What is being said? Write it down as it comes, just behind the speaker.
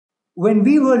When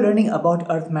we were learning about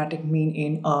arithmetic mean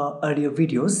in our earlier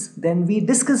videos, then we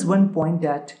discussed one point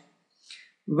that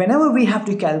whenever we have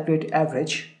to calculate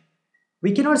average,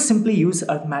 we cannot simply use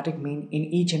arithmetic mean in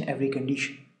each and every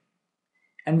condition.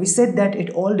 And we said that it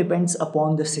all depends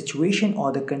upon the situation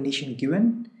or the condition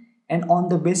given, and on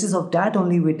the basis of that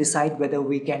only we decide whether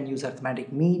we can use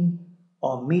arithmetic mean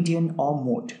or median or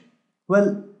mode.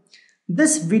 Well,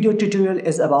 this video tutorial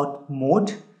is about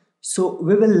mode, so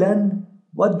we will learn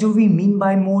what do we mean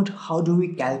by mode, how do we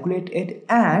calculate it,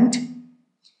 and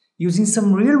using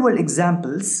some real world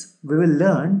examples we will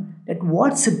learn that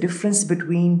what's the difference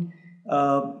between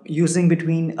using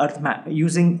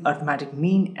arithmetic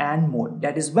mean and mode.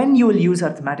 That is, when you will use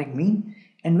arithmetic mean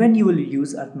and when you will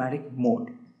use arithmetic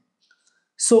mode.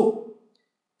 So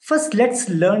first let's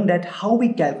learn that how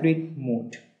we calculate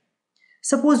mode.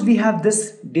 Suppose we have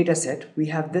this data set,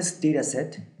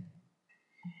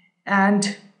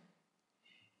 and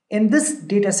in this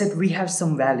data set we have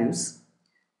some values.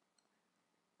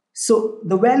 So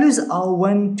the values are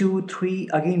 1, 2, 3,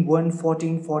 again 1,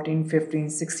 14, 14, 15,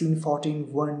 16,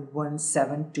 14, 1, 1,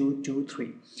 7, 2, 2,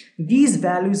 3. These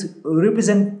values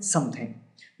represent something.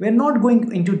 We're not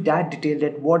going into that detail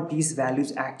that what these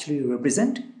values actually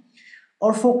represent.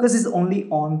 Our focus is only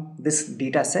on this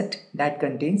data set that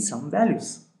contains some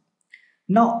values.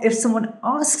 Now, if someone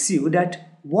asks you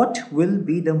that what will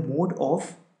be the mode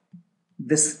of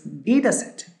this data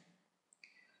set,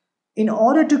 in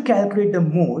order to calculate the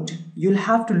mode, you'll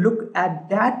have to look at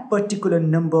that particular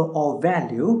number or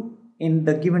value in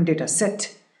the given data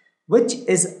set which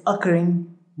is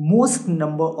occurring most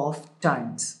number of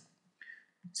times.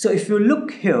 So if you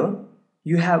look here,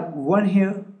 you have 1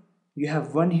 here, you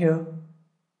have 1 here,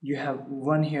 you have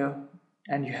 1 here,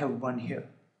 and you have 1 here.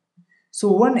 So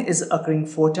 1 is occurring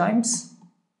 4 times,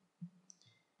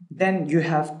 then you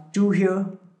have 2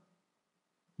 here,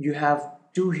 you have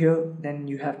 2 here, then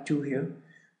you have 2 here.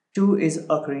 2 is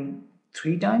occurring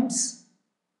 3 times.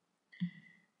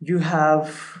 You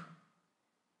have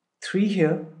 3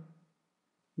 here,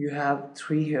 you have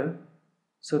 3 here,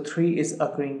 so 3 is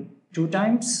occurring 2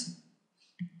 times.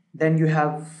 Then you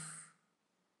have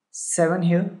 7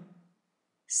 here,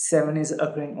 7 is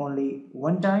occurring only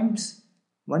 1 time.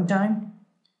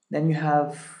 Then you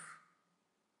have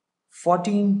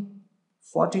 14,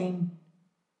 14,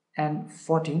 and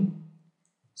 14.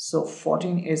 So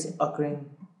 14 is occurring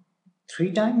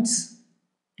 3 times.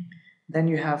 Then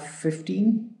you have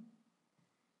 15.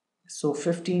 So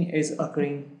 15 is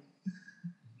occurring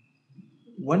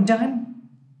 1 time.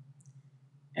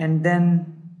 And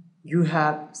then you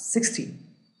have 16.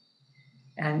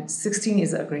 And 16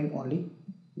 is occurring only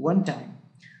 1 time.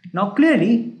 Now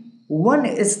clearly 1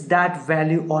 is that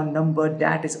value or number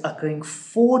that is occurring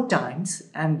 4 times,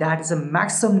 and that is a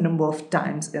maximum number of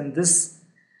times in this.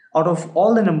 Out of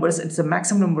all the numbers, it's the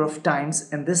maximum number of times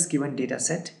in this given data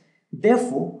set.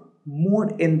 Therefore,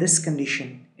 mode in this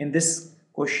condition, in this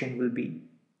question, will be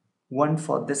 1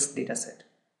 for this data set.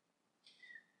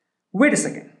 Wait a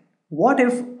second. What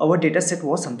if our data set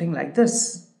was something like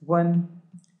this? 1,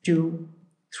 2,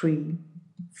 3,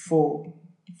 4,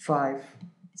 5,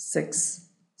 6,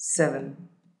 7,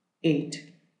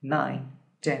 8, 9,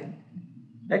 10.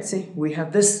 Let's say we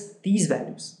have these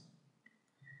values.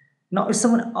 Now, if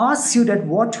someone asks you that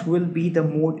what will be the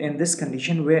mode in this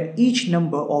condition where each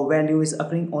number or value is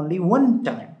occurring only 1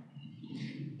 time,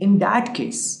 in that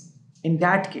case,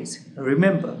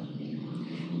 remember,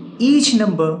 each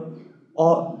number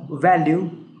or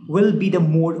value will be the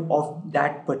mode of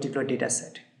that particular data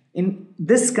set. In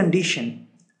this condition,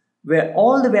 where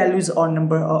all the values or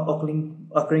number are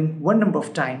occurring 1 number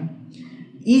of time,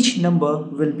 each number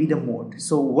will be the mode.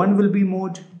 So 1 will be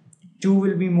mode, 2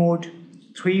 will be mode,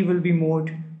 3 will be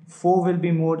mode, 4 will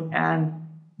be mode, and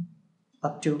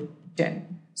up to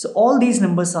 10. So all these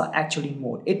numbers are actually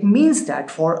mode. It means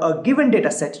that for a given data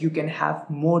set, you can have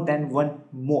more than 1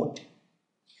 mode.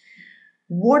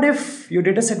 What if your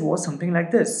data set was something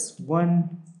like this? 1,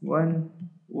 1,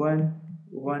 1,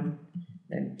 1,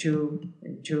 then 2,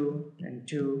 then 2, then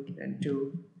 2, then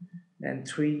 2, then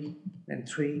 3, then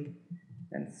 3,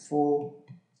 then 4,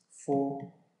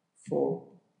 4, 4,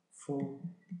 4,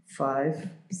 5,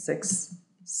 6,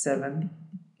 7,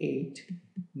 8,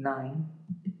 9,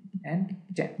 and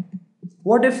 10.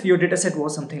 What if your data set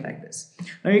was something like this?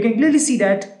 Now you can clearly see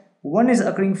that 1 is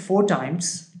occurring 4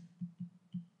 times,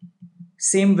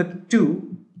 same with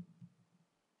 2,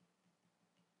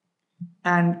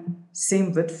 and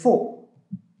same with 4.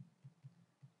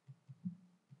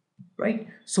 Right?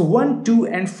 So 1, 2,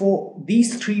 and 4,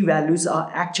 these 3 values are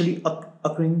actually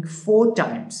occurring 4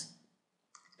 times.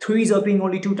 3 is occurring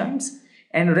only 2 times,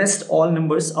 and rest all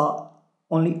numbers are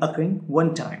only occurring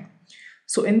one time.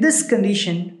 So in this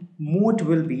condition, mode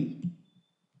will be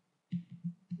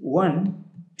 1,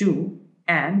 2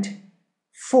 and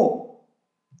 4.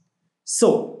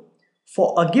 So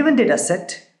for a given data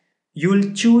set, you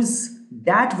will choose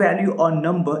that value or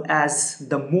number as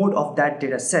the mode of that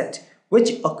data set,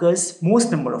 which occurs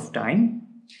most number of time.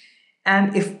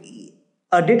 And if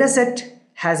a data set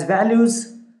has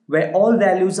values where all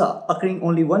values are occurring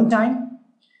only one time,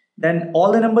 then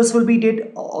all the numbers will be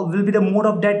the mode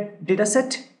of that data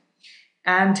set,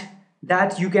 and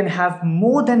that you can have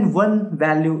more than one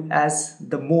value as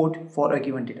the mode for a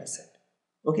given data set.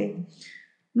 Okay,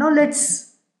 now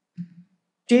let's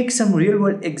take some real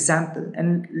world example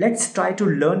and let's try to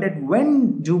learn that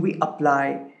when do we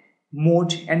apply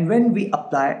mode and when we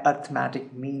apply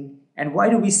arithmetic mean, and why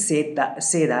do we say that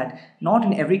not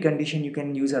in every condition you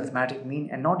can use arithmetic mean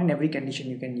and not in every condition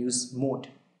you can use mode.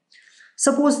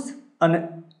 Suppose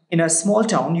in a small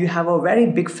town you have a very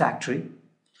big factory,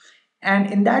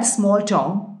 and in that small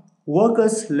town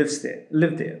workers live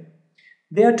there.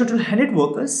 There are total 100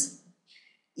 workers.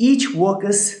 Each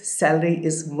worker's salary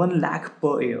is 1 lakh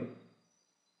per year.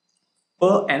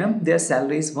 Per annum, their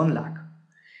salary is 1 lakh.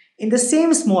 In the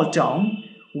same small town,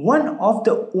 one of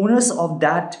the owners of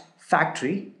that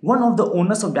factory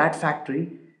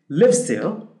lives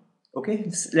there.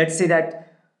 Okay, let's say that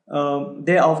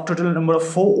there are total number of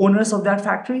 4 owners of that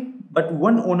factory, but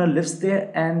one owner lives there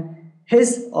and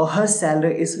his or her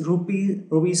salary is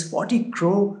rupees 40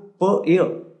 crore per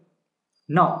year.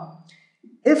 Now,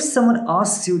 if someone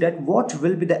asks you that what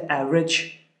will be the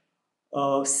average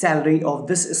salary of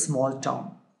this small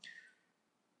town,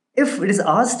 if it is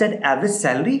asked that average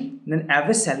salary, then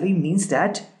average salary means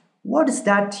that what is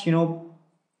that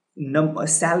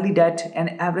salary that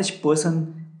an average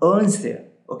person earns there,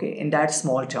 okay, in that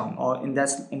small town or in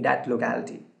that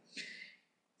locality.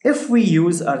 If we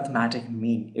use arithmetic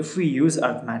mean,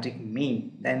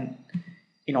 then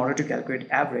in order to calculate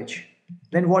average,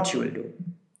 then what you will do?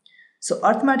 So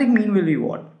arithmetic mean will be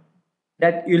what?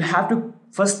 That you'll have to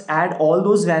first add all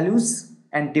those values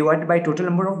and divide by total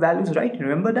number of values, right?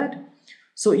 Remember that?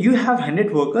 So you have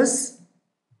 100 workers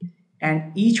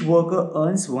and each worker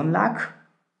earns 1 lakh.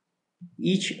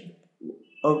 Each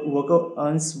worker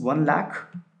earns 1 lakh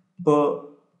per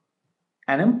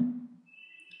annum,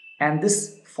 and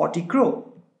this 40 crore.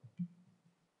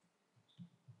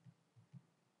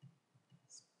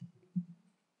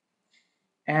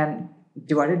 And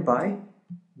divided by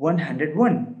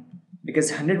 101,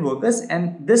 because 100 workers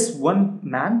and this one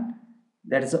man,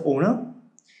 that is the owner.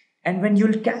 And when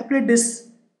you'll calculate this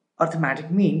arithmetic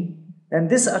mean, then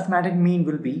this arithmetic mean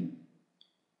will be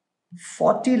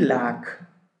 40 lakh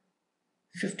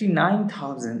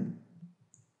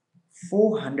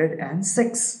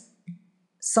 59,406,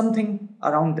 something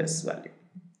around this value.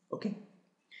 Okay,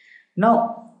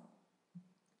 now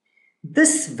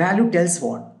this value tells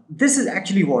what? This is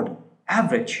actually what?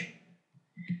 Average.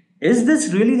 Is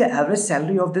this really the average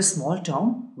salary of this small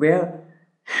town where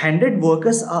 100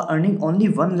 workers are earning only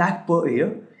 1 lakh per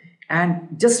year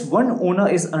and just one owner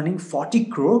is earning 40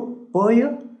 crore per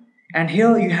year? And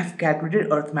here you have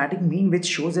calculated arithmetic mean, which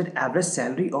shows that average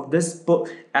salary of this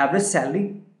average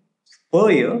salary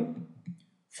per year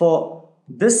for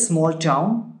this small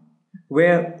town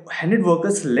where 100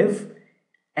 workers live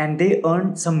and they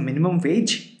earn some minimum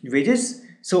wages.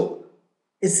 So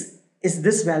is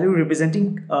this value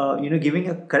representing giving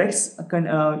a correct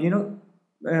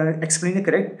explaining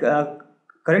the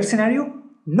correct scenario?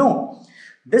 No,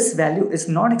 this value is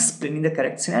not explaining the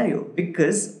correct scenario,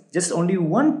 because just only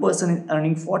one person is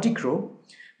earning 40 crore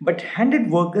but 100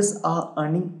 workers are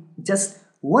earning just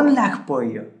 1 lakh per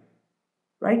year,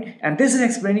 right? And this is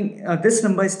explaining this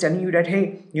number is telling you that,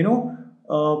 hey,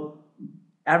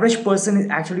 average person is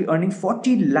actually earning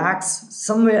 40 lakhs,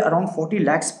 somewhere around 40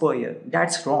 lakhs per year.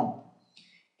 That's wrong.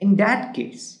 In that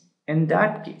case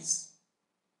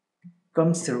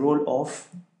comes the role of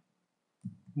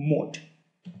mode.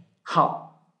 How?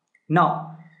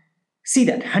 Now see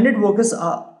that 100 workers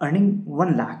are earning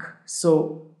 1 lakh,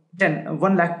 so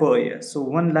 1 lakh per year. So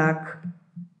 1 lakh,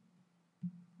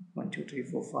 1 2 3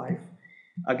 4 5,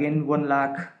 again 1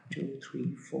 lakh, 2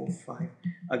 3 4 5,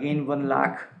 again 1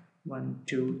 lakh, 1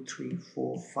 2 3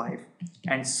 4 5,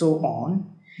 and so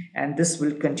on. And this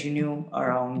will continue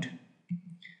around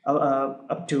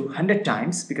up to 100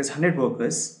 times, because 100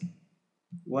 workers,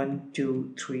 1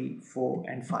 2 3 4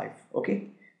 and 5. Okay,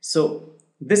 so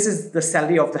this is the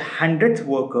salary of the 100th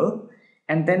worker,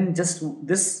 and then just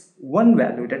this one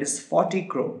value, that is 40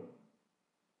 crore.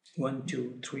 1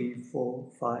 2 3 4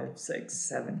 5 6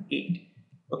 7 8.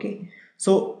 Okay,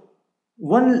 so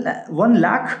 1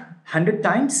 lakh 100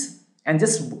 times and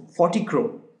just 40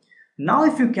 crore. Now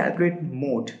if you calculate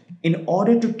mode, in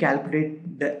order to calculate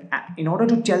in order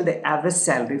to tell the average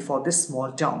salary for this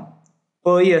small town,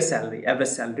 per year salary, average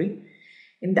salary,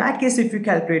 in that case if you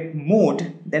calculate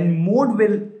mode, then mode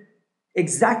will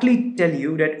exactly tell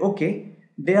you that okay,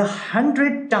 there are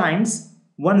 100 times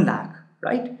 1 lakh,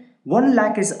 right? 1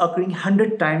 lakh is occurring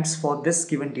 100 times for this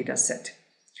given data set.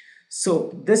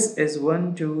 So this is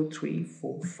 1, 2, 3,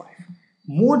 4, 5.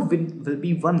 Mode will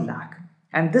be 1 lakh,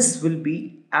 and this will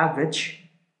be average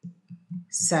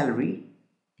salary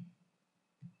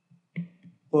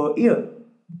per year.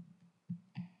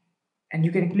 And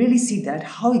you can clearly see that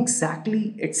how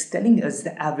exactly it's telling us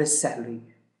the average salary,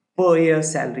 per year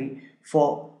salary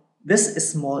for this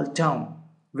small town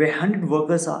where 100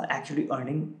 workers are actually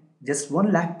earning just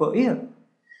 1 lakh per year.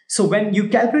 So when you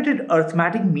calculated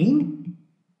arithmetic mean,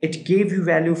 it gave you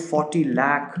value 40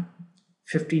 lakh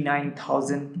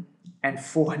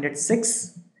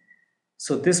 59,406.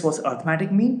 So this was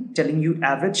arithmetic mean telling you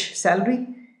average salary,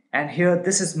 and here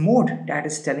this is mode that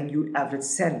is telling you average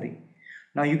salary.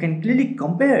 Now you can clearly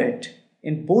compare it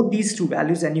in both these two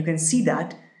values, and you can see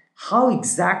that how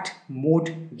exact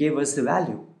mode gave us the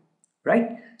value,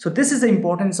 right? So this is the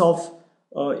importance of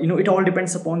it all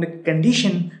depends upon the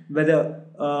condition whether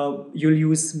you'll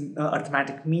use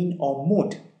arithmetic mean or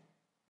mode.